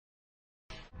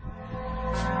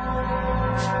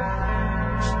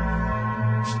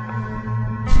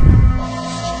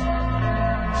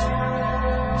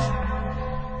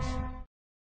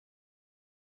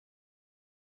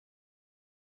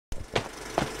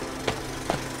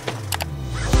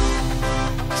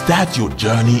Start your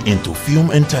journey into film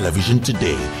and television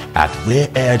today at Rare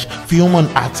Edge Film and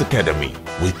Arts Academy.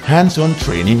 With hands-on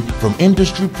training from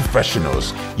industry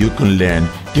professionals, you can learn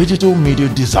digital media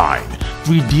design,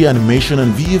 3D animation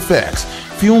and VFX,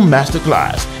 film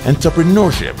masterclass,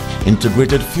 entrepreneurship,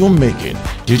 integrated filmmaking,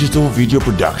 digital video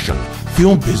production,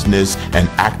 film business, and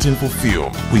acting for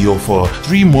film. We offer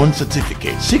 3-month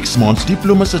certificate, 6 months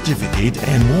diploma certificate,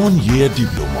 and 1-year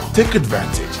diploma. Take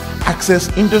advantage. Access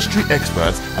industry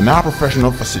experts and our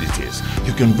professional facilities.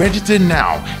 You can register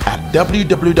now at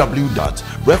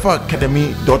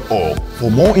www.refaacademy.org. For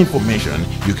more information,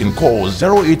 you can call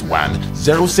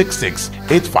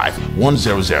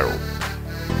 081-066-85100.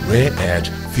 Rare Edge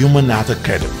Film and Art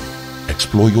Academy.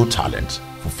 Explore your talents,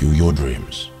 fulfill your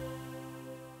dreams.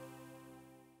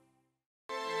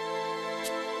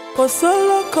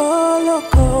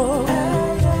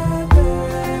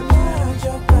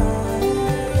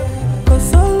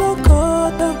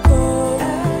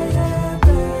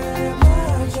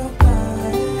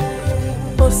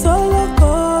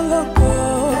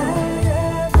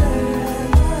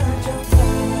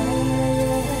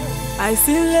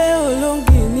 Àìsílẹ̀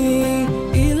olóngìní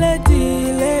ilé di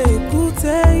ilé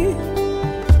èkúté yìí.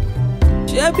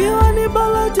 Ṣebí wọ́n ní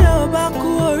bọ́lọ́jẹ́ ò bá kú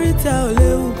oríta ò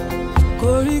léwu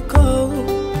koríko.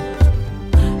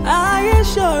 Ayé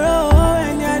ṣòro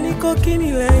ẹni a ní kó kíni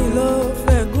lẹ́yìn ló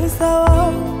fẹ̀gún sọ́wọ́.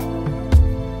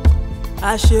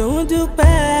 Àṣehùn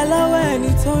dúpẹ́ lọ́wọ́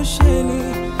ẹni tó ń ṣe ni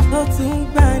tó tún ń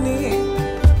gbà ní.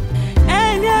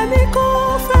 Ẹni a ní kó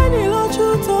fẹ́ ní lójú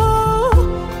tó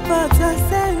bàtà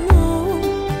sẹ́nu.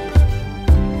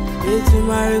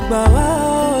 Ètùmàrè gbà wá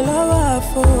lọ́wọ́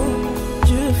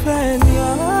àfojú fẹ́ ni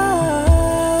ọ́.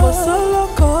 Kò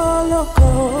sólókò lóko.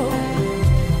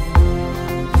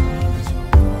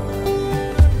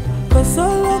 Kò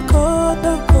sólókò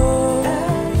dóko.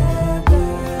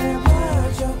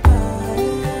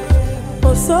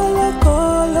 Kò sólókò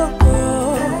lóko.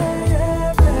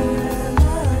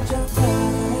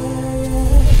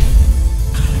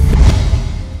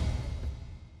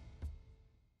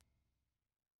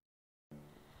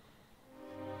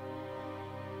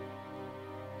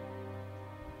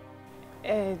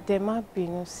 Dẹ̀ má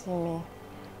bínú sí mi.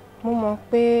 Mo mọ̀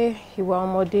pé ìwà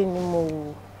ọmọdé ni mo wù.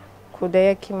 Kò dẹ̀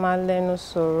yẹ kí n máa lẹ́nu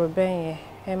sọ̀rọ̀ bẹ́ẹ̀ yẹn.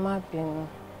 Ẹ má bínú.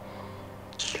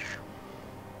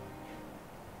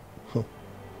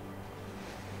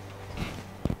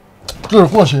 Kí ló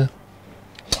fún ọ̀ṣẹ́?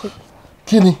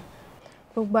 Kí ni?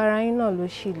 Gbogbo ara yín náà ló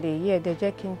ṣì lè yí ẹ̀dẹ̀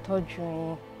jẹ́ kí n tọ́jú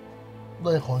yín.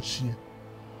 Báyìí kan ṣe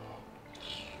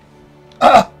é.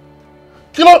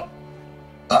 Kí ló?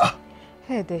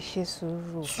 Ẹ̀dẹ̀ ṣe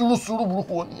sùúrù. Sùúrù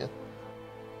burúkú wo nìyẹn?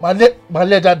 Màá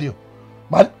lé jáde o.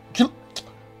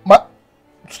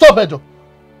 Stop ẹjọ.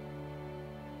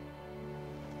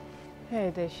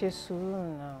 Ẹ̀dẹ̀ ṣe sùúrù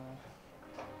náà.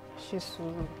 Ṣe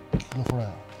sùúrù. Kí ló fúnra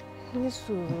ẹ̀? Ní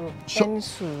sùúrù. Ẹ ní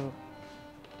sùúrù.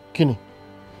 Kí ni?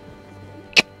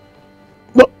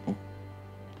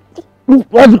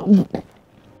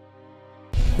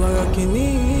 Borokini.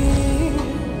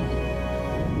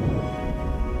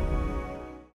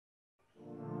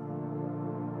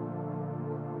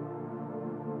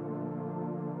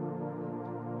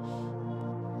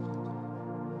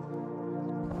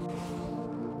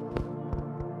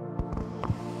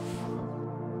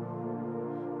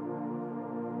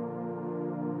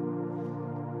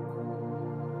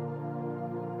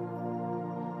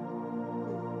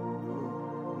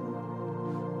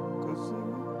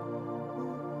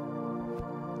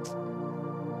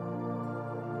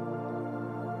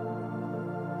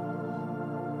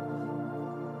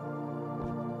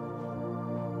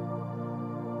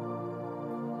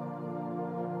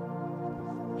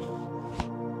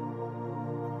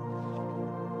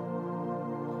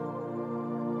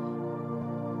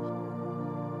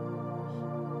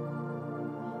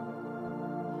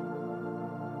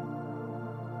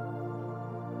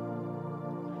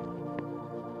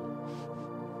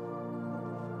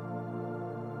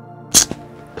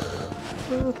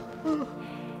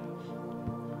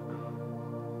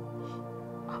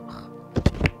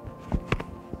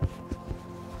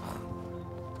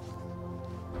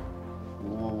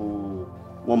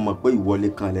 Wọ́n mọ̀ pé ìwọlé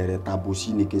kan lẹ̀rẹ̀ tabo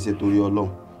sí ni kése torí Ọlọ́run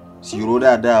sì rò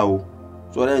dáadáa o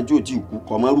sọ́rẹ́ ẹni tí ò tí kú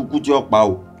kọ́ mọ́ rúkú tí ó pa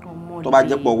o tó bá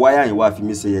jẹ́ pọ̀ wáyà yìí wá fi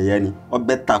mí ṣe yẹ̀yẹ́ ni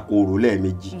ọbẹ̀ takoro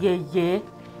lẹ́ẹ̀mejì.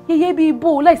 yẹ̀yẹ́ bíi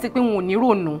bó láìsí pé wọn ò ní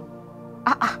rònú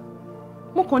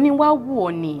mo kàn ní wá wù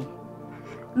ọ́ ni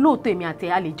lóòótọ́ èmi àti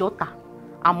àlejò ta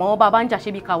àmọ́ bàbá ń jà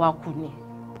ṣe bí káwa kù ni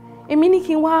èmi ní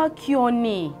kí n wá kí ọ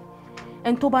ní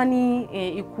ẹni tó bá ní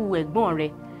ikú ẹ̀gbọ́n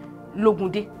rẹ̀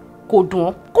lógundé kò dùn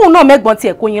ọ́ kóun náà mẹ́gbọ́n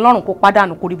tiẹ̀ kó yin lọ́rùn kó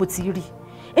pàdánù kó rí bó ti rí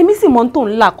èmi sì mọ̀ tó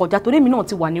ń là kọjá torí èmi náà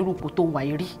ti wà ní rúkọ tó wà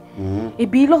rí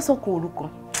ebi lọ́sọ̀kan orúkan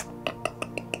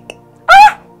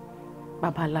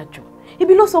bàbá alájọ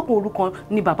ibi lọ́sọ̀kan orúkan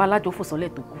ni bàbá alájọ fòsọ́lẹ̀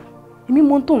tó kù èmi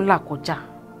mọ̀ tó ń là kọjá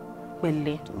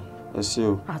pẹ̀lẹ́ ẹ ṣé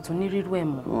o àtúní rírú ẹ̀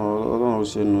mọ́ Ọlọ́run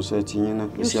ṣe nu ṣe ti yín náà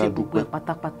iṣẹ́ àdúpẹ́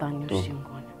pátápátá ni ó ṣe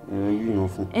nǹkan ni yíyan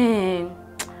fún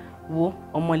wo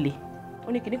ọmọlẹ̀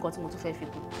ó ní kinní kan tí mo tún fẹ́ fi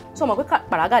kún sọ mọ̀ pé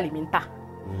pàrágà lèmi ń tà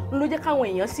ń ló jẹ́ káwọn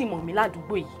èèyàn sì mọ̀ mí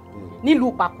ládùúgbò yìí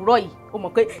nílùú pàkúrọ̀ yìí ó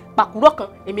mọ̀ pé pàkúrọ̀ kan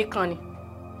èmi kan ni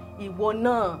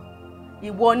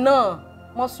ìwọ náà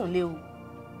mọ́ sùn lé o.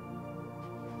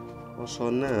 ọsọ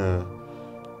náà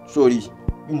sórí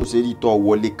bí mo ṣe rí tọ́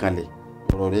wọlé kalẹ̀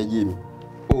ọ̀rọ̀ rẹ yé mi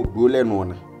ó dúró lẹ́nu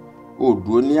ọ̀nà ó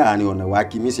dúró ní àárín ọ̀nà wa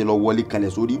kí mi ṣe lọ wọlé kalẹ̀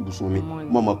sórí ibùsùn mi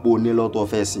mo mọ̀ pé o ní lọ́tọ̀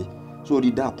fẹ́ ṣe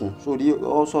sórí dákun sórí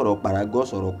ọ sọ̀rọ̀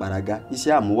pàrágá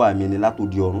iṣẹ́ àmúwà mi ni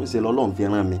látòdì ọ̀run ṣe lọ́lọ́run fi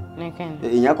rán mi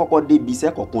èèyàn kọ́kọ́ débi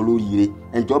iṣẹ́ kọ̀ọ̀kan lóríire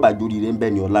ẹnjọ́ bá jóríire ń bẹ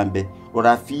ní ọ̀la ń bẹ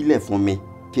rọra fílẹ̀ fún mi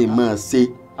kí n máa ṣe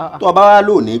tó o bá wá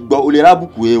lónìí gbọ́ o lè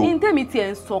rábùkù ẹ o. ní tèmi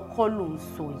tiẹ̀ ń sọ kọ́ ló ń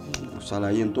sọ yìí.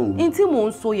 ṣàlàyé tó ń wí. ní tí mò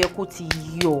ń sọ yẹ kó ti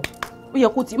yọ ó yẹ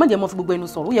kó ti má jẹ́ mọ́ fi gbogbo ẹnu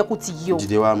sọ̀rọ̀ ó yẹ kó ti yọ.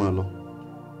 dìde wá máa lọ.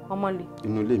 ọmọlé.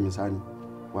 inú ilé mi sáni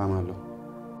wá máa lọ.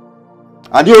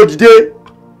 àdé ò dìde.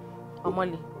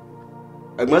 ọmọlé.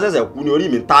 ẹ̀gbọ́n ṣẹ̀ṣẹ̀ kú ni orí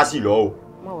mi ń tá sí lọ o.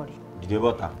 má wọrí. dìde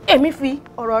bọ́ta. èmi fi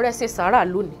ọ̀rọ̀ rẹ ṣe sàárà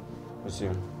lónìí. o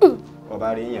ṣeun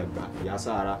ọba rí yẹn gbà ìyá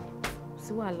sára.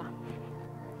 sí wàhálà.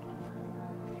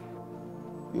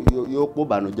 yóò pò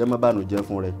bànújẹ́ mọ́ bànújẹ́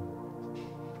fún rẹ.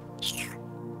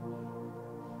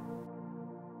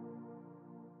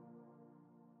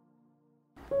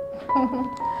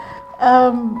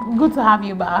 Good to have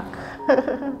you back.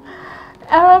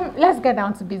 Let's get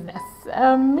down to business.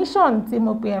 Mission tí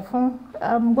mo pè ẹ́ fún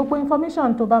gbogbo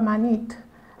information tó bá máa need.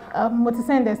 Mo ti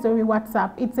send ẹ sórí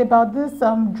WhatsApp. It's about this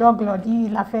drug lord yìí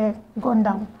la fẹ́ gun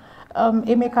down.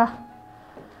 Emeka.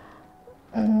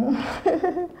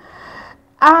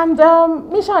 And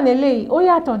mission eléyìí ó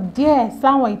yàtọ̀ díẹ̀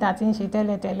sáwọn ìta tí ń ṣe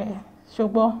tẹ́lẹ̀tẹ́lẹ̀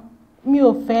ṣùgbọ́n mi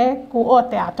ò fẹ́ kó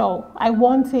ọ̀tẹ̀ at all. I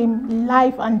want him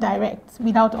live and direct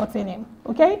without hurting him.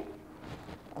 Okay?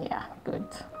 Yeah, good.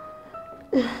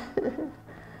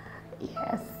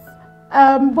 Yes.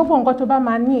 Gbogbo nǹkan tó bá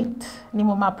máa need ni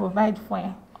mo máa provide fún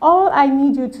ẹ. All I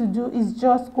need you to do is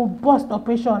just go bust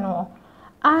operation wọn.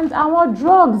 And our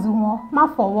drugs wọn má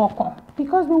fọwọ́ kàn.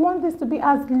 Because we want this to be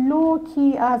as low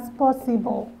key as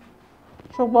possible.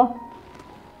 Ṣùgbọ́n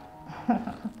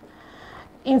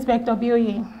Inspector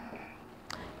Bioye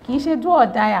kì í ṣe do or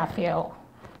die affair o.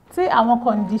 Tí àwọn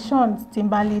conditions tí ń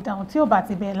bá lay down tí ò bá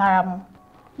ti bẹ̀ lára mu.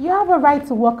 You have a right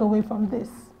to walk away from this.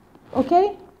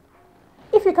 Okay?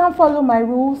 If you can't follow my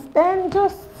rules, then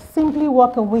just simply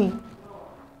walk away.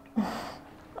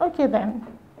 Okay then.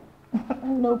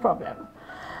 No problem.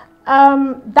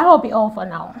 That will be all for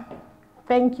now.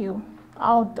 Thank you.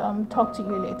 I'll talk to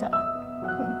you later.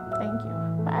 Thank you.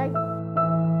 Bye.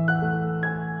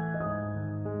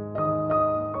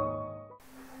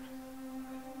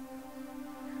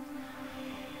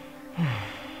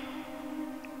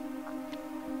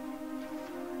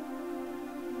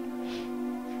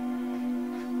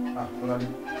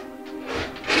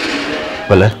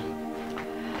 Pẹ̀lẹ́.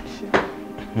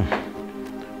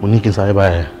 Mo ní kí n sáré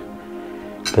báyẹn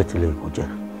kẹ́tì lè kó jẹ.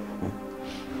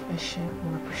 Ẹ ṣé, mo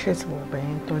appreciate mo bẹ̀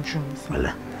yín tọ́jú mi sí.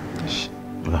 Pẹ̀lẹ́. Ẹ ṣé.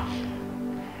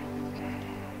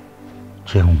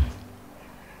 Jẹun.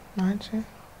 Máa jẹ.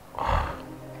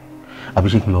 Àbí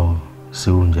ṣé kí n lọ ṣe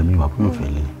oúnjẹ mi wà pé yóò fẹ́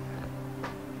lé.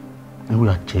 Ewu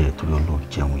ya jẹ torí Ọlọ́run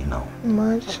jẹun yìí náà.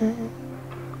 Máa jẹ.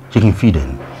 Ṣé kí n feed ẹ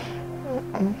ni?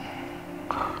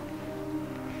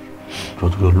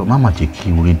 Torí Ọlọ́run má má jẹ́ kí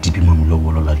orí dìbí mọ́ mi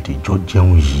lọ́wọ́ lọ́la dé jọ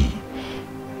jẹun yìí.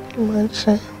 Máa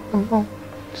jẹ. Ọlọ́run.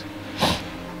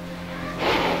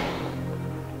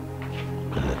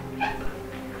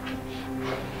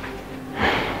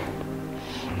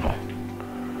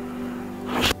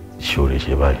 Ṣòro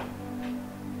ṣe báyìí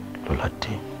lọ́la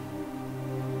dé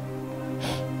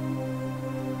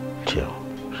jẹun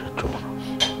ṣe tó wọn.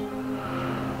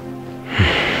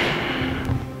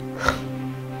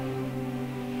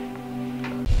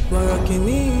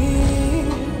 Borokini.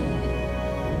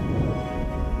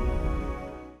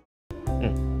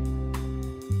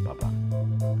 Bàbá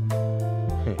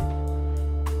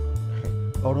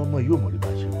ọ̀rọ̀ ọmọ yóò mọ̀ lè bá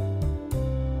ṣe wọ́n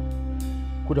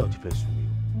kódà ó ti fẹ́ sùn mí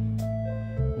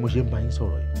o mo ṣe ń bá yín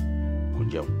sọ̀rọ̀ yìí kò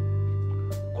jẹun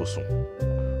kò sùn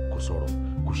kò sọ̀rọ̀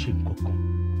kò ṣe nǹkan kan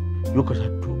yóò kọ́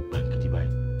ṣáàdùn gbàǹgìdì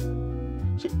báyìí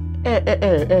ṣé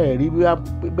ẹ rí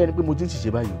bẹ́ẹ̀ ni pé mo ti ń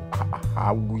ṣiṣẹ́ báyìí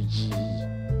o.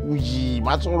 Wuyì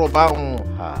má sọ̀rọ̀ báwọn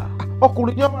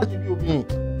ọkùnrin ní ọmọ àti bí obìnrin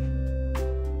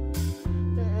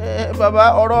bàbá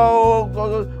ọ̀rọ̀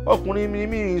ọkùnrin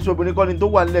mi ìṣòbìnrin kọ́ni tó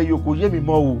wà nílẹ̀ yìí kò yé mi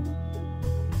mọ́ o.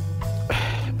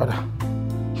 Padà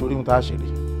sórí ohun tá a ṣe rè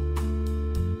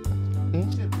ń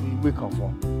ṣètò ìwé kan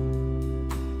fún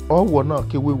ọ ọwọ́ náà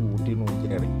kéwé wò dénú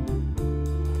oúnjẹ rẹ̀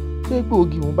ṣé pé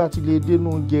ògì òun bá ti lè dénú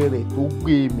oúnjẹ rẹ̀ tó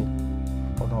gbé mi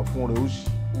ọ̀nà fún rẹ̀ ó sì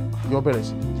yọ bẹ̀rẹ̀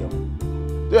sí ní jẹun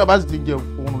tó yọ bá sì ti jẹun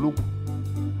òun ló kù.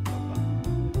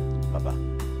 Bàbá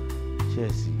ṣe é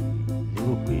sì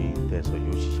lérò pé tẹ̀sán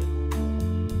yóò ṣiṣẹ́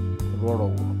irú ọ̀rọ̀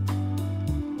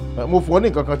wo mo fọ́ ní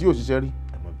nǹkan kan tí yóò ṣiṣẹ́ rí.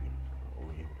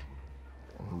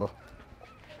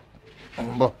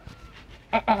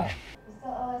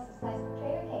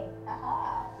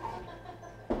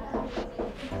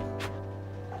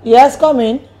 Yes, come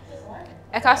in.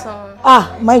 Ẹ káàsán.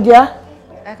 My dear.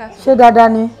 Ẹ káàsán. Ṣé dáadáa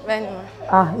ni? Bẹ́ẹ̀ni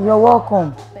ma. You're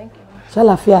welcome. Thank you. Ṣé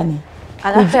àlàáfíà ni?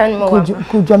 Àlàáfíà ni mo wà.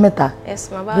 Kújọ́ mẹ́ta. Yes,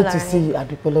 ma bá Good láàrin. to see you.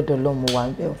 Àdúpẹ́ lọ́dọ̀ Ọlọ́run mo wà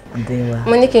níbẹ̀.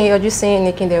 Mo ní kí n yọjú sí yín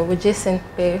ní kí n dẹ̀ wo Jason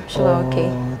pé ṣé wà okay.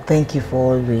 Thank you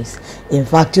for always. In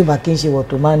fact, tí o bá kí n ṣe wọ̀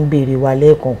tó máa ń béèrè wa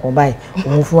lẹ́ẹ̀kọ̀ọ̀kan báyìí,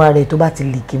 òun fúnra rẹ̀ tó bá ti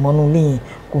lìkì mọ́nú lẹ́yìn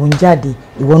kò ń jáde,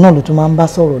 ìwọ náà ló tún máa ń bá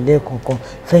sọ̀rọ̀ lẹ́ẹ̀kọ̀ọ̀kan.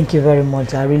 Thank you very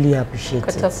much. I really appreciate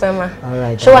it. Kò tó pẹ́ ma. All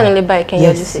right. Ṣé wà nílé báyìí kí n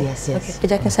yọjú sí? Yes. Okay, ẹ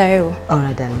jẹ́ kí n sáré wò. All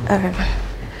right, darling. All right.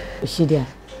 Ṣé díẹ̀?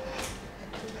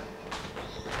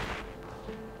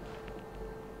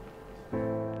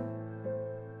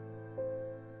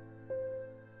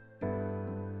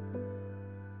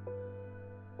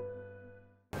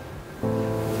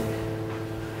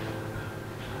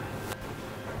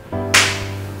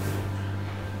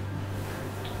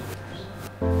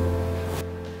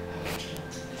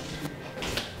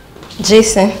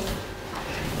 Jason,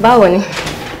 báwo ni?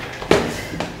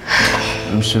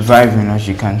 I'm surviving, as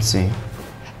you can see.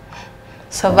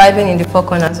 Surviving in the four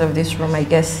corners of this room, I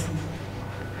guess.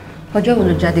 Ọjọ́ wo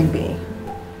ló jáde gbẹ̀yìn?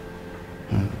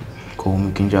 Kò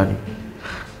mú kí n jáde.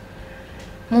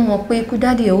 Mo mọ̀ pé ikú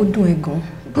dáàdì ẹ̀ ó dùn ẹ́ gan.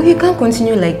 But you can't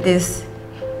continue like this.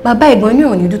 Bàbá ìbọn ní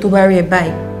òní tó bá rí ẹ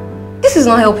báyìí. This is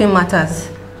not helping matters.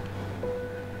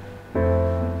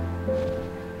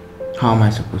 How am I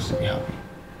supposed to be happy?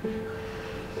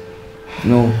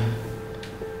 No,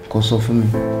 kò sọ fún mi.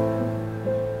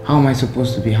 How am I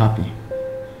supposed to be happy?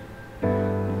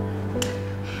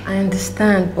 I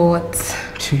understand, but...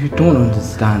 So you don't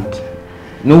understand.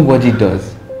 Nobody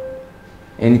does.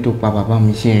 Ẹni tó pa bàbá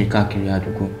mi ṣe ń rìn káàkiri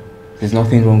àdúgbò. There's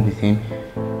nothing wrong with him.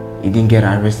 He didn't get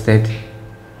arrested.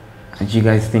 And you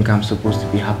guys think I'm supposed to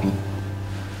be happy?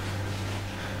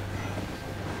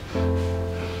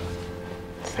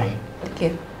 Fine.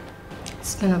 Okay,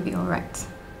 it's gonna be alright.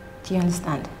 Do you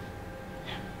understand?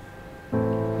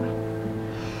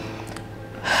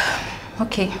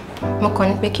 Okay, mo kàn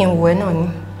ní pé kí n wò ẹ́ náà ni.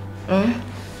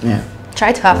 Yeah.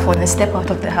 Try to have fun and step out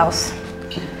of the house.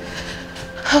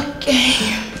 Okay.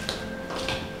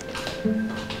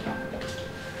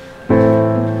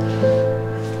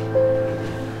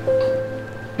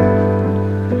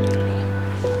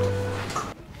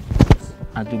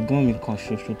 Àdúgbò mi kan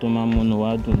ṣoṣo tó máa ń múnú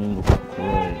wá dùn nínú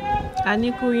kòkòrò rẹ̀. A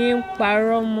ní kó yé ń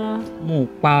parọ́ mọ́. Mò ń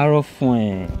parọ́ fún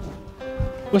ẹ.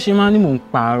 Ó ṣe máa ní mò ń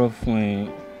parọ́ fún ẹ.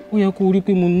 Ó yẹ kó rí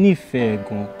pé mo nífẹ̀ẹ́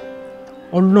gan.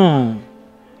 Ọlọ́run,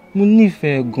 mo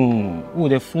nífẹ̀ẹ́ gan. Ó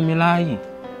dẹ̀ fún mi láàyè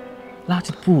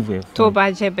láti prove ẹ̀ fún. Tó bá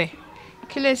jẹ́ bẹ́ẹ̀,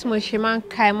 kí lè tí mo ṣe máa ń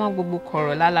ká ẹ mọ́ gbogbo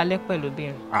kọ̀rọ̀ lálálẹ́ pẹ̀lú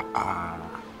obìnrin?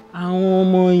 Àwọn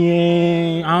ọmọ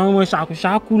yẹn, àwọn ọmọ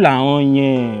ṣàkúṣàkú làwọn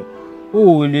yẹn.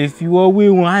 O ò lè fi wọ́ wé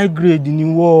wọn high grade ni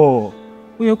wọ́.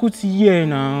 Ó yẹ kó ti yẹ ẹ̀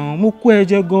náà. Mo kó ẹ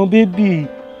jẹ gan bébì.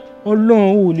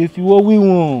 Ọlọ́run ò lè fi wọ́ wé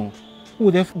wọn. O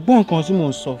ò dẹ̀ gbọ́ nǹkan tí mò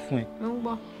ń sọ fún ẹ. Mo ń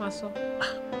gbọ́, máa sọ.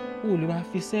 O ò lè wá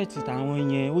fi sẹ́ẹ̀tì tàwọn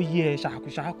yẹn. Ó yẹ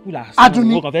ṣàkúṣàkú làásán.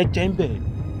 Adunni. Mo kàn fẹ́ jẹ́ ń bẹ̀.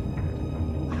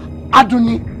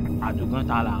 Adunni. Àdùgán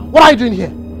ta la ń. What are you doing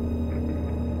here?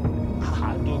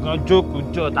 Àdùgán jókòó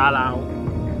jọ ta la ń.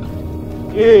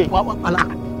 Ee.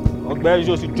 Ọ̀gbẹ́ni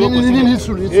ṣo sì jókòó sí. Ní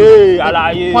sùúrù. Ee,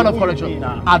 àlàyé. Point of correction.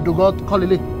 Àdùgán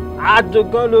kọ́lélẹ̀.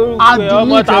 Àdùgán lórúkọ ẹ̀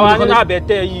ọmọ táwa ní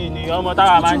àbẹ̀tẹ̀ yìí ni ọmọ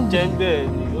táwa máa ń jẹ́ ń bẹ̀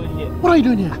ni ó yẹ. What are you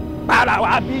doing here? Bára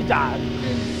wa bí ìjà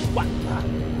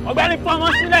ọ̀gbẹ́ni fọmọ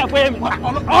sílẹ̀ pé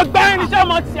ọ̀gbẹ́ni ṣé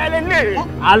mo tiẹ̀ lélẹ̀.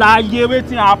 Àlàyé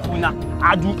wetin happen na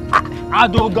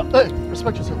Àdùgán. Hey,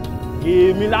 respect yourself.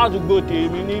 Èmi ládùúgbò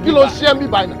tèmi ní. Kí ló ṣe ń bí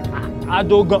báyìí náà?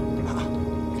 Àdùgán.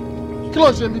 Kí ló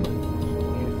ṣe ń bí?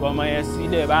 Ìfọmọ yẹn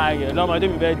sílẹ̀ báyẹn lọ́mọdé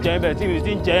mi fẹ́ jẹ́ ń bẹ̀ tí mi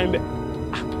ti ń jẹ́ ń bẹ̀.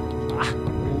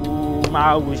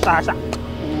 Máa wò ṣáṣá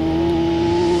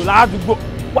ládùúgbò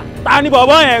ta ni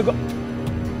bọ̀bọ̀ yẹn gan.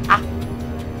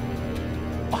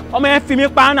 Ọmọ yẹn fi mí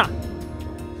pánà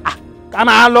ká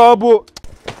máa lọ bó.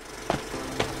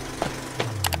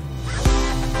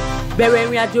 Bẹ̀rẹ̀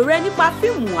ìrìn àjò rẹ nípa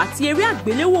fíìmù àti eré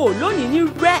àgbéléwò lónìí ní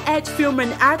Rare Edge Film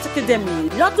and Art Academy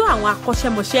lọ́dọ̀ àwọn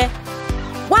akọ́ṣẹ́mọṣẹ́.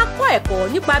 Wá kọ́ ẹ̀kọ́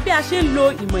nípa bí a ṣe ń lo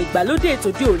ìmọ̀ ìgbàlódé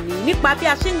tòde òní nípa bí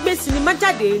a ṣe ń gbé sinimá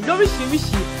jáde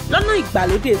lóríṣiríṣi lọ́nà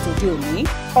ìgbàlódé tòde òní.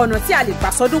 Ọ̀nà tí a lè gbà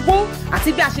sọdúngbó àti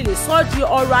bí a ṣe lè sọ ọ́ di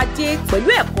ọrọ̀ ajé pẹ̀lú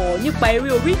ẹ̀kọ́ nípa eré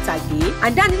orí ìtàgé.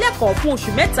 Àdánilẹ́kọ̀ọ́ fún oṣù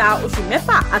 3, oṣù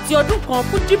 6 àti ọdún kan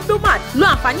fún diplomat. Lo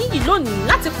àǹfààní yìí lónìí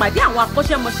láti pàdé àwọn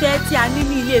akọ́ṣẹ́mọṣẹ́ tí a ní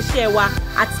ní ilé-iṣẹ́ wa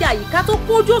àti àyíká tó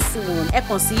kójú òṣùwọ̀n. Ẹ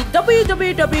kàn sí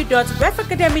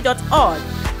www.refacademy.org.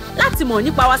 Láti mọ̀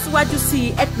nípa wa síwájú sí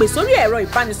i, ẹ pè sórí ẹ̀rọ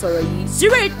ìbánisọ̀rọ̀ yìí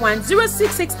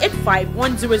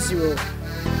 08106685100.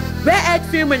 Rare Edge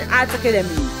Film and Art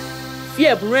Academy. Fi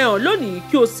ẹ̀bùn rẹ hàn lónìí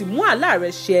kí o sì mú àlá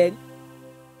rẹ ṣẹ.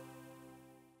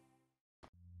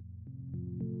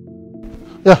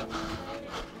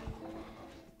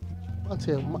 Má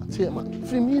tiẹ̀,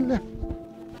 fi mí lẹ̀.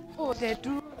 Ó dẹ̀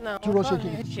dúró náà. Dúró ṣe kí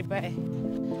ni? Ṣe báyìí.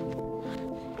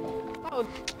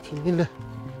 Fi mí lẹ̀.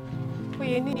 Ó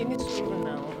yẹ ní sùúrù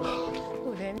náà. Ó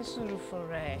dẹ̀ ní sùúrù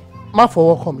fúnra ẹ̀. Má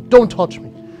fọwọ́ kàn mí, don't touch me.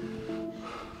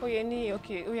 Ó yẹ ní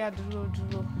okay, ó yá dúró.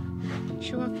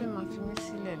 Ṣé wàá fẹ́ máa fi mí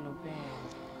sílẹ̀ lọ bẹ́ẹ̀?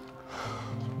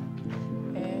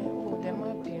 Ó dẹ̀ má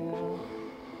bínú.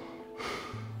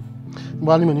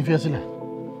 Bá ní mi ò ní fi ẹ́ sílẹ̀.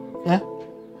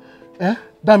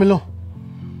 Dá mi lọ.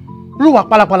 Rúwà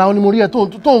pálapàla wọn ni mo rí ẹ tó ń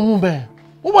mú bẹ́ẹ̀.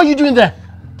 What were you doing there?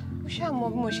 Ó ṣàmọ̀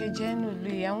bí mo ṣe jẹ́ nù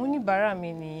lóye, àwọn oníbàárà mi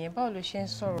nìyẹn, báwo ló ṣe ń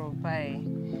sọ̀rọ̀ báyìí?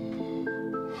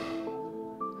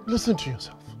 Listen to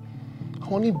yourself.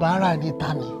 Àwọn oníbàárà ni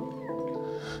ta ni?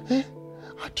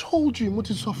 I told you, mo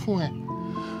ti sọ fún ẹ.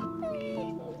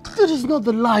 This is not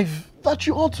the life that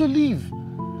you ought to live.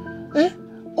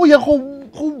 Ó yẹ kó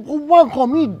wá nǹkan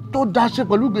míì tó dáa ṣe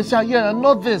pẹ̀lú ìgbésí ayé rẹ,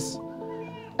 not this.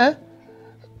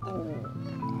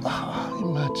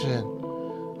 Imagine,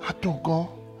 Adógan,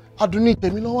 Adùnní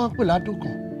tèmi lọ́wọ́ ń pè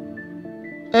ládógan.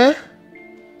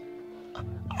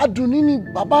 Adùnní ni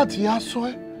bàbá àti ìyá sọ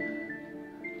ẹ́.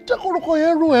 Jẹ́ kórúkọ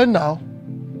yẹn rú ẹ náà.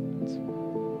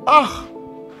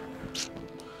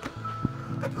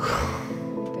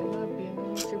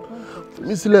 Fi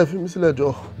mí sílẹ̀ jọ.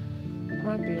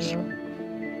 Má bínú.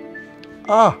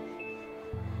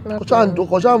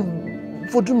 Kò ṣáà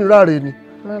fojú mi ráre ni.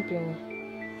 Má bínú.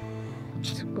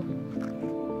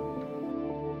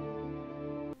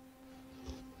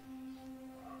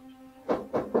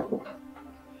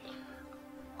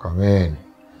 Come in.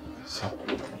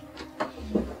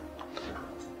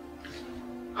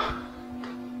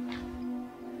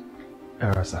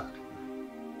 Erasa.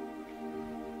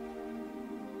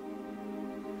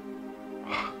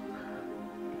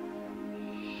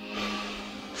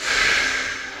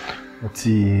 Mo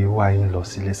ti wá yín lọ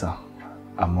sílé sá,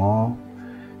 àmọ́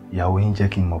ìyàwó yín jẹ́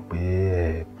kí n mọ̀ pé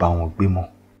ẹ bá wọn gbé mọ́.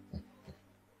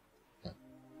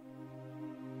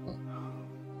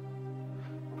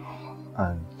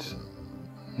 And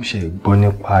mo ṣe gbọ́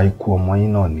nípa ikú ọmọ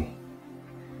yín náà ni.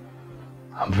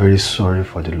 I'm very sorry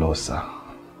for the loss, sir.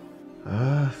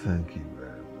 Thank you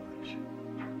very much.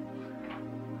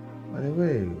 By the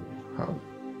way,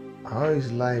 how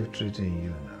is life treating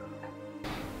you now?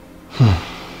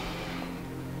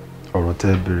 Ọ̀rọ̀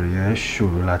tẹ́ bèrè yẹn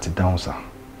ṣòro láti dáhùn sá.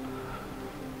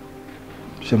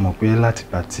 Ṣé mọ̀ pé láti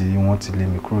ìgbà tí wọ́n ti lé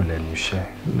mi kúrò lẹ́nu iṣẹ́?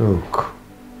 Look,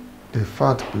 the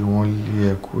fact pé wọ́n lé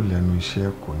ẹ kúrò lẹ́nu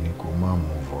iṣẹ́ kò ní kó má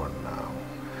move on now.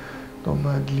 Tó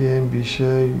bá lé ẹ níbi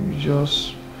iṣẹ́, you just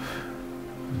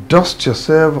dust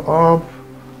yourself up,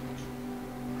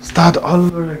 start all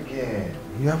over again.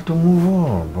 You have to move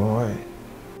on, boy.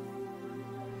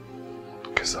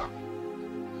 Okay, sir.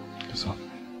 Okay, sir.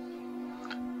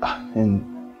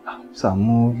 Sir,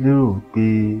 mo lérò pé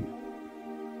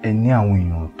ẹ ní àwọn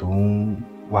èèyàn tó ń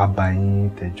wá bá yín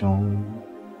tẹ́jọ́ ń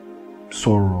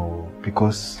sọ̀rọ̀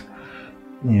because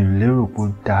mi ò lérò pé ó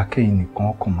dáa kẹ́yìn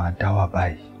nìkan kàn máa dá wà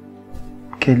báyìí.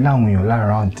 Kẹ́ láwọn èèyàn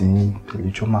lára ọ̀dín yín pẹ̀lú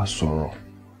ìjọ máa sọ̀rọ̀.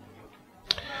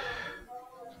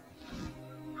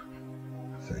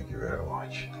 Thank you very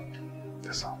much.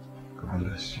 Yes, sir. God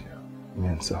bless you.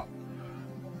 Amen, sir.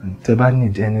 And if you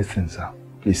need anything, sir,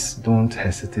 please don't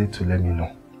hesitate to let me know.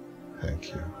 Thank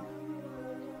you.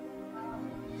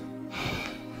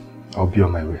 I'll be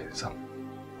on my way, sir.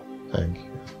 Thank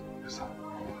you. Yes, sir.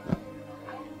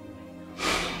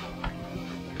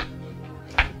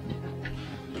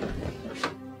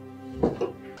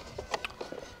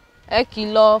 Ẹ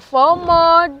kìlọ̀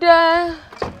fọ́mọdé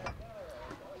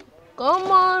kó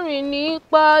má rìn ní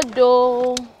pàdó,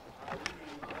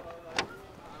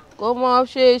 kó má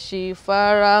ṣèṣì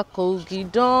fara kò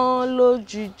gìdán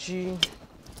lójijì.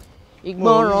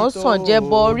 ìgbọràn sàn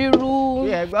jẹbọ rírú.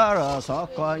 bí ẹ gbọ́rọ̀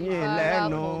sọ́kọ yín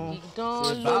lẹ́nu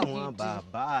ṣe báwọn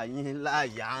bàbá yín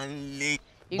láyà ń lé.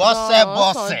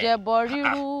 ìgbọràn sàn jẹbọ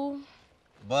rírú.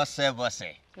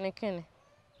 bọ́sẹ̀. ní kíni.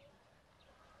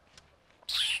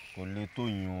 kò lè tó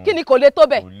yín o. kí ni kò lè tó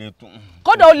bẹ́ẹ̀. kò lè tó.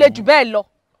 kódà ó lè jù bẹ́ẹ̀ lọ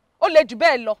ó lè jù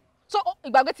bẹ́ẹ̀ lọ so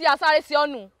ìgbàgbé tí a sáré sí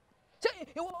ọ́nù ṣé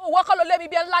ìwọ kọ́ ló lé mi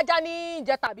bí ẹ ńlájà ní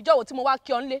ìjẹta àbíjọ́wò tí mo wá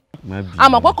kí ọ ńlé.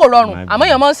 àmọ́ pé kò rọrùn àmọ́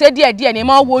èèyàn máa ń ṣe díẹ̀díẹ̀ ni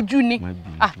máa ń wojú ni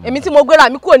èmi tí mo gbéra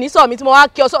mi kúrò ní sọ mi tí mo wá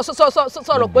kí ọ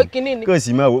sọ̀rọ̀ pé kinní ni. kò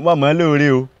sì máa wò mọ́ lóore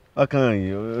o ọkàn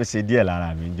ó ṣe díẹ̀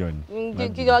lára mi jọ ni.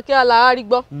 kí alára rí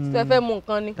gbọ́ ṣe fẹ́ mú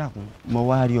nǹkan ni. mo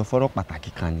wá rí ọ fọ́rọ̀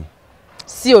pàtàkì kan ni.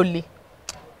 sí ò le.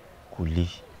 kò le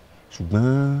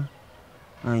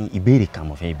ṣùgbọ́n ìbéèrè kan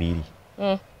mo fẹ́ béèrè.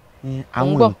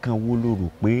 àwọn nǹkan wo ló rò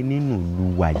pé nínú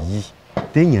ìlú wa yìí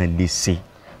téèyàn lè ṣe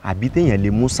àbí téèyàn lè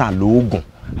mú ṣàlóògùn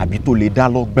àbí tó lè dá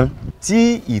lọ́gbọ́n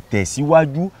tí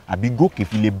ìtẹ̀síwájú àbí gòkè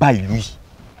fi lè bá ìlú yìí.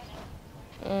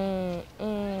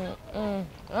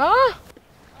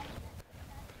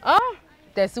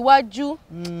 tẹ̀síwájú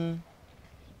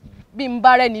bí n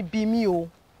bá rẹ́ni bí mi o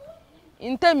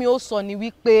n tẹ́mi ó sọ ni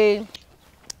wípé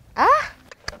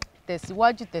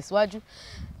tẹ̀síwájú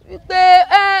wípé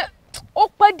ó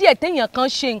pẹ́ díẹ̀ téèyàn kan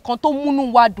ṣe nǹkan tó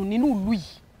múnú wa dùn nínú ìlú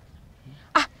yìí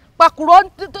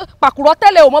pàkúrọ̀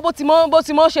tẹ́lẹ̀ ò mọ̀ bó ti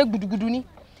mọ́ ṣe gbùdùgbùdù ni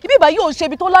ibi ìbá yóò ṣe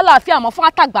ibi tó lálàáfíà mọ́ fún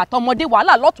àtàgbà àtọmọdé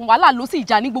wàhálà lọ́tún wàhálà ló sì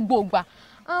jà ní gbogbo ìgbà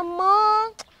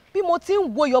àmọ́ bí mo ti ń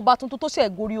wo ìyọba tuntun tó ṣe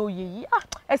gorí oyè yìí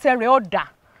ẹsẹ̀ rẹ̀ ọ̀dà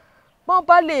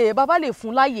bàbá lè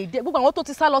fún láàyè díẹ̀ gbogbo àwọn tó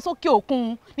ti sá lọ sókè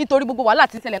òkun nítorí gbogbo wàhálà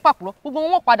tí ń ṣẹlẹ̀ pàkúrọ̀ gbogbo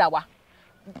wọn padà wá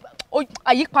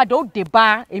àyípadà ó dé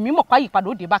bá èmi mọ̀ pé àyípadà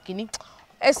ó dé bá kínní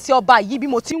ẹsẹ̀ ọba yìí bí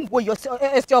mo ti ń wo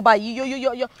ẹsẹ̀ ọba yìí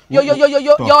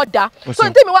yóò dá so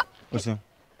ní tèmi wá. o ṣeun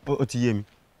o ti yé mi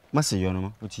má ṣe yọnu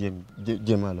mọ́ o ti yé mi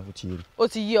jẹ́ máa lọ o ti yé mi. o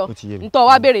ti yé ọ ntọ́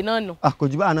wa béèrè náà nù. kò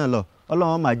jù báà náà lọ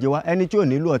ọlọ́run máa jẹ wá ẹni tí ò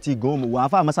nílò ọtí gan wà á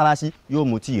fà mọ́sálásí yóò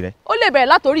mu tíì rẹ. ó lè bẹ̀rẹ̀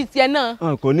látòrí tiẹ̀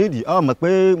náà. kò nídìí ọ mọ̀ pé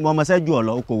mo ọmọ sẹ́jú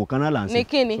ọ̀lọ́ okòwò kan náà là ń ṣe. ní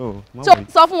kíni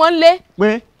sọ fún wọn lé.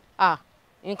 pé.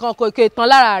 nǹkan kò tán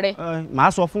lára rẹ.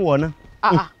 màá sọ fún wọn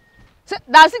náà.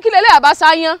 dàsí kí lélẹ̀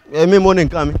àbáṣá yán. èmi mo ní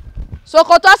nǹkan mi.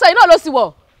 ṣòkòtò aṣọ yìí náà ló sì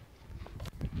wọ̀.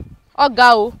 ọ̀gá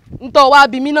o ntọ́ wa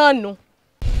bí mi náà nù.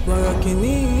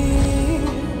 Borokini.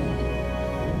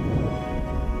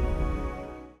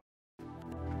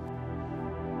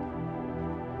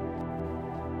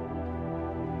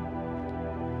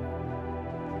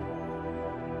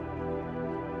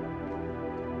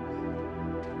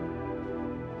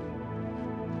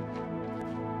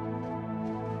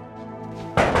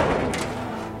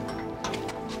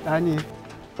 Tani.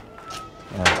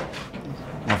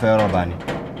 Mo fẹ́ rọ́bà ni.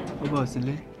 Ọba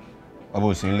òsínlé. Ọba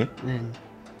òsínlé?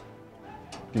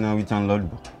 Kí náà wí tán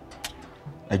lọ́lùbọ̀?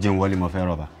 Ẹ jẹun wọlé mo fẹ́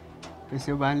rọ́bà.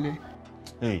 Pèsè ọba ńlé.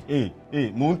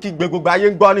 Mò ń kígbe gbogbo ayé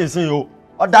ń gbọ́ nísìnyí o.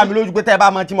 Ó dá mi lójú pé tẹ́ ẹ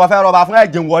bá mọ tí mo fẹ́ rọ́bà fún ẹ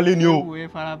jẹun wọlé ni o. Ó wo ẹ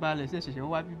farabalẹ̀ ṣe ṣẹ̀ṣẹ̀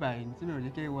wá bíbà yìí tí mi ò ní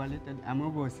kí n wọlé tẹ́lẹ̀ àmọ́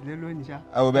ọba òsínlé lónìí ṣá.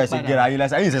 Ẹ wo bẹ́ẹ̀ ṣe gẹ́ra yín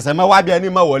lẹ́sẹ̀ ẹ̀yin ṣẹ̀ṣẹ̀ mọ́ wá bí ẹni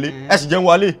mọ́ wọlé ẹ sì jẹun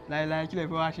wọlé. Láíláí kí lè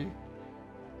fi wá ṣe.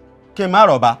 Kí n má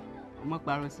rọ́bà.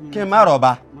 Kí n má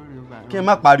rọ́bà. Kí n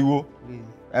má pariwo.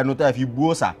 Ẹnu tẹ́ fi bú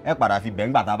òòsà ẹ padà fi bẹ̀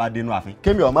ńgbà tá a bá dénú àfin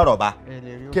kémi ọmọ rọ̀bà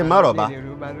kí n má rọ̀bà.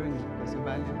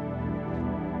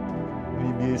 rí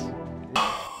bí èṣù.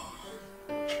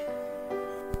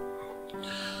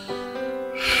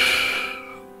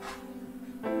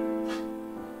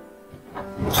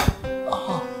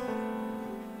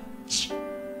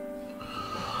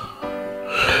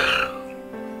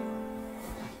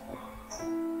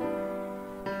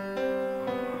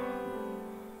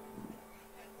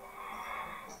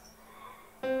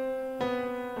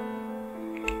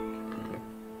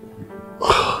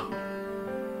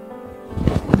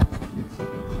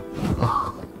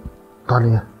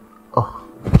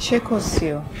 Ṣé kò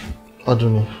sí o?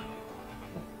 Ọdún ni.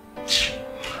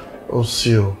 Ó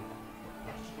sí o.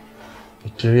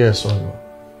 Ìtìrí ẹ̀sán ni.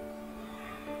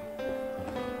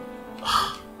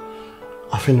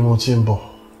 Àfi ni mo ti ń bọ̀.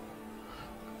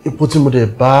 Ipò tí mo dẹ̀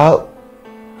bá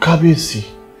kábíyèsí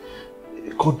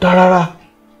kò dá rárá.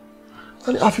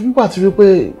 Àfi pípa ti rí pé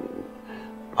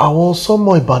àwọn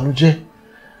sọ́mọ ìbànújẹ́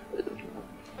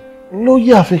ló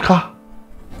yí àfi ká.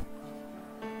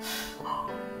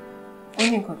 Ó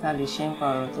ní nǹkan tá a lè ṣe ń pa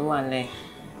ọ̀rọ̀ tó wà nílẹ̀.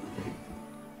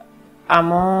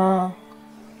 Àmọ́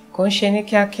kò ń ṣe ní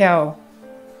kíákíá o.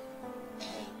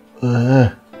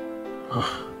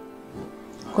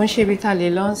 Kò ń ṣe ibi tá a lè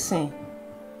lọ sìn.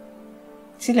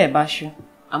 Tílẹ̀ bá ṣú,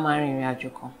 a máa rin ìrìn àjò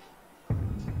kan.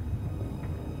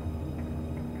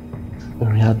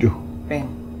 Ìrìn àjò?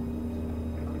 Bẹ́ẹ̀ni.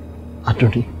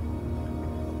 Adúní.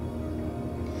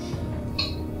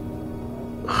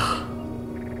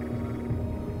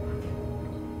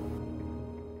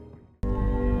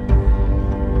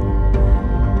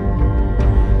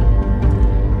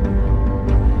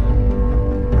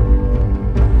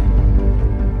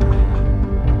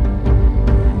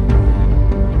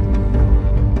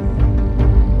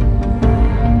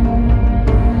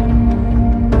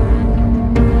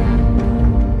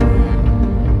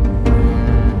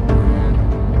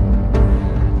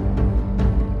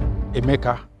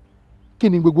 Emeka, kí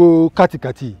ni gbogbo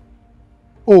kàtìkàtì?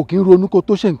 O kì í ronú kó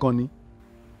tó ṣe nǹkan ni.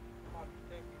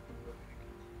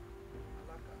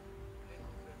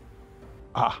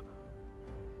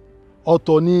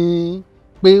 Ọ̀tọ̀ ni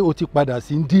pé o ti padà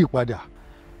sí ń dí ìpadà.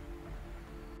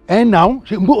 Now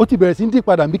ṣe o ti bẹ̀rẹ̀ sí ń dí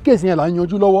ìpadà bí kéèsì yẹn là ń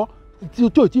yanjú lọ́wọ́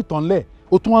tí o ti tàn lẹ̀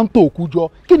o tún wá ń tó òkú jọ.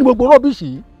 Kí ni gbogbo rọ́bìṣì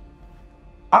yìí?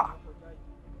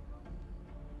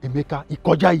 Emeka,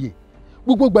 ìkọjá iye.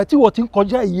 Gbogbo ìgbà tí wọ́n ti ń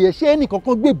kọjá iye ẹ̀ ṣé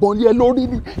ẹnìkankan gbé ìbọn lé ẹ lórí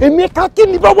ni? Emeka, kí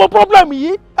ni gbogbo problem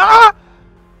yìí?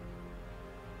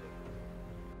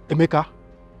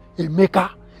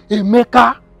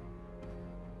 Emeka,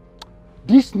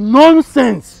 this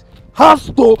nonsense has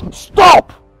to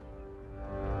stop.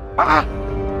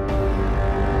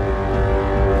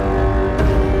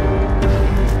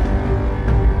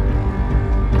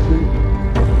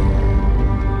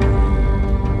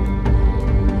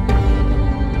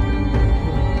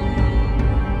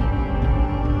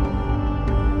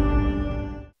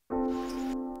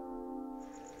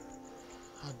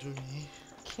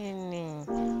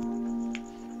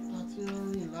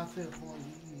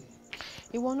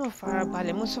 Ìwọ náà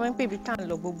farabalẹ̀, mo sọ wọ́n pé ibi tá à ń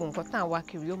lọ gbogbo nǹkan tá à ń wá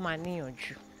kiri ó máa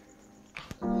níyànjú.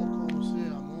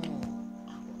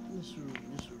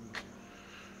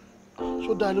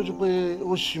 Ṣó dá lójú pé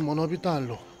ó ṣì mọ̀nà bí tá à ń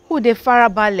lọ? Ó dé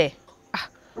farabalẹ̀.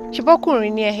 Ṣé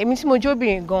bọ́kùnrin ni ẹ? Èmi tí mo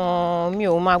jóbìnrin gan-an mi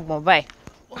ò máa gbọ̀n báyìí.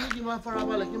 Ó ní kí n máa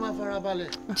farabalẹ̀.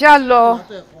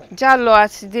 Já lọ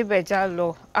àti débẹ̀ já lọ.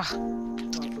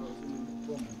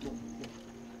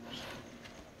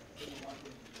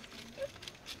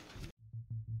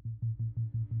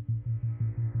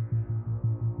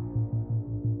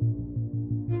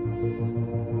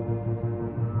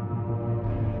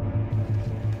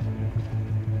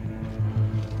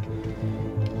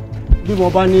 Bí mo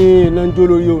bá ní iná ń jó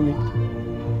lórí omi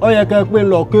ó yẹ kẹ́ pé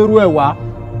lọ kérú ẹ̀ wá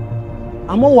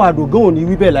àmọ́ wà àdògán ò ní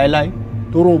wí bẹ́ẹ̀ láéláé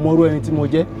toró mọ́rú ẹni tí mo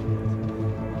jẹ́.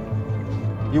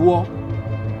 Ìwọ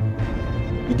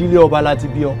ìdílé ọba láti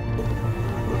bí ọ.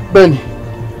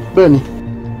 Bẹ́ẹ̀ni.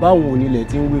 Báwọn onílẹ̀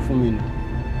tí ń wí fún mi nù.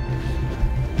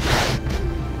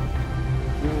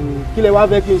 Kí lẹ wá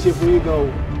fẹ́ kí n ṣe fún yín gan o?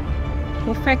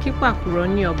 Mo fẹ́ kí Pàkúrọ̀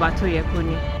ní ọba tó yẹ kó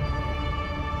ní.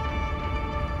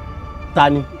 Ta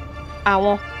ni?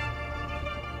 Àwọn.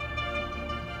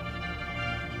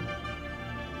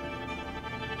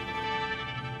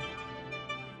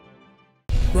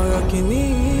 Borokini.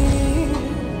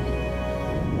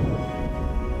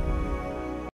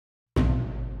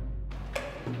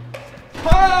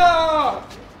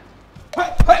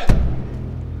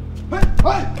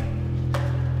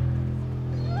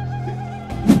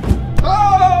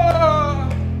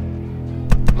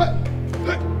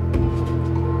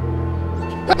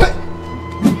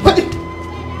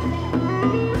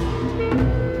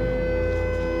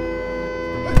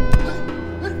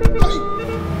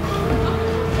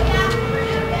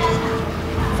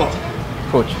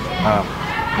 Coach,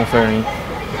 mo fẹ́ rin.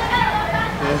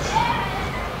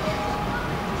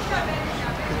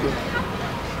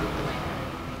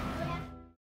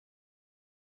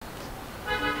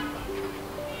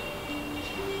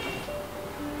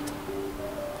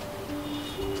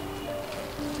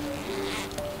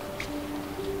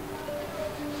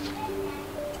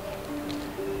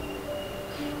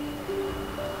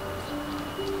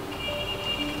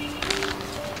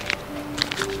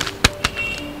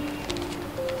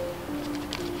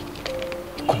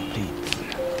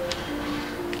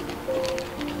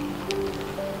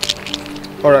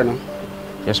 All right now.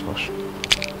 Yes, boss.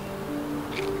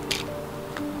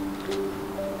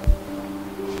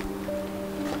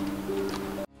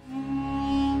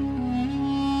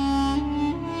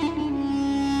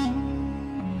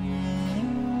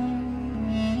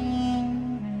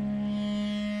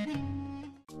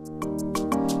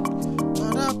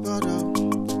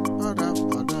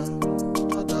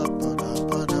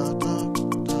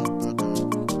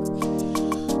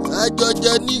 Àjọ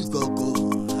jẹ ní ìkọ̀kọ̀,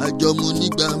 àjọ mu ní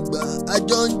gbangba,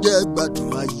 àjọ ń jẹ gbádùn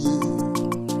ayé.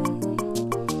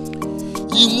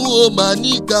 Imú o máa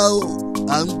níka o,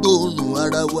 à ń gbóòórùn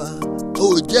ara wa, ò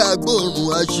jẹ́ agbóòórùn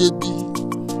aṣebi.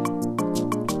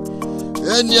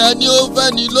 Ẹni a ní ó fẹ́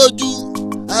ni lójú,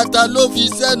 ata ló fi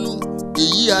sẹ́nu,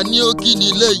 èyí a ní ó kí ni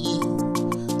lẹ́yìn,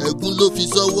 ẹ̀gún ló fi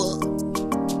sọ́wọ́.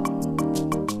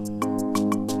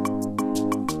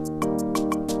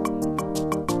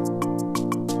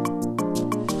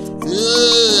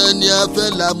 Ẹni a fẹ́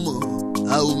la mọ̀,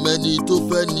 a ò mẹ́ni tó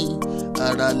fẹ́ ni,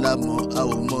 ara la mọ̀, a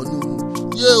ò mọ̀nú.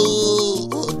 Yé o,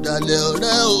 ọ̀dàlẹ̀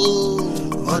ọ̀rẹ́ o.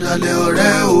 Ọ̀dàlẹ̀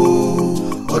ọ̀rẹ́ o,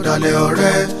 ọ̀dàlẹ̀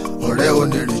ọ̀rẹ́, ọ̀rẹ́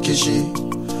onírìkíṣí,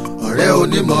 ọ̀rẹ́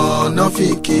onímọ̀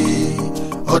nọ́fìkì,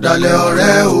 ọ̀dàlẹ̀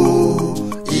ọ̀rẹ́ o.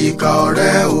 ìkà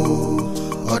ọ̀rẹ́ o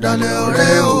ọ̀dàlẹ̀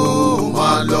ọ̀rẹ́ o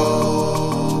máa lọ.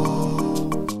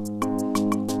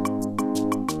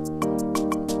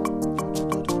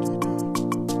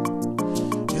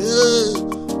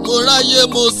 mo ráyé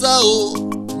mo sá o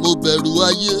mo bẹ̀rù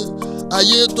ayé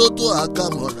ayé tó tó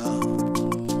àkàmọ̀ra.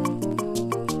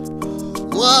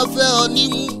 wọ́n á fẹ́ ọ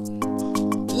nímú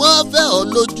wọ́n á fẹ́ ọ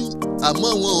lójú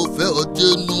àmọ́ wọn ò fẹ́ ọ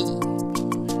dénú.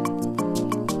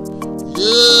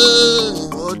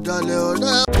 ọ̀dàlẹ̀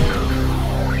ọ̀rẹ́.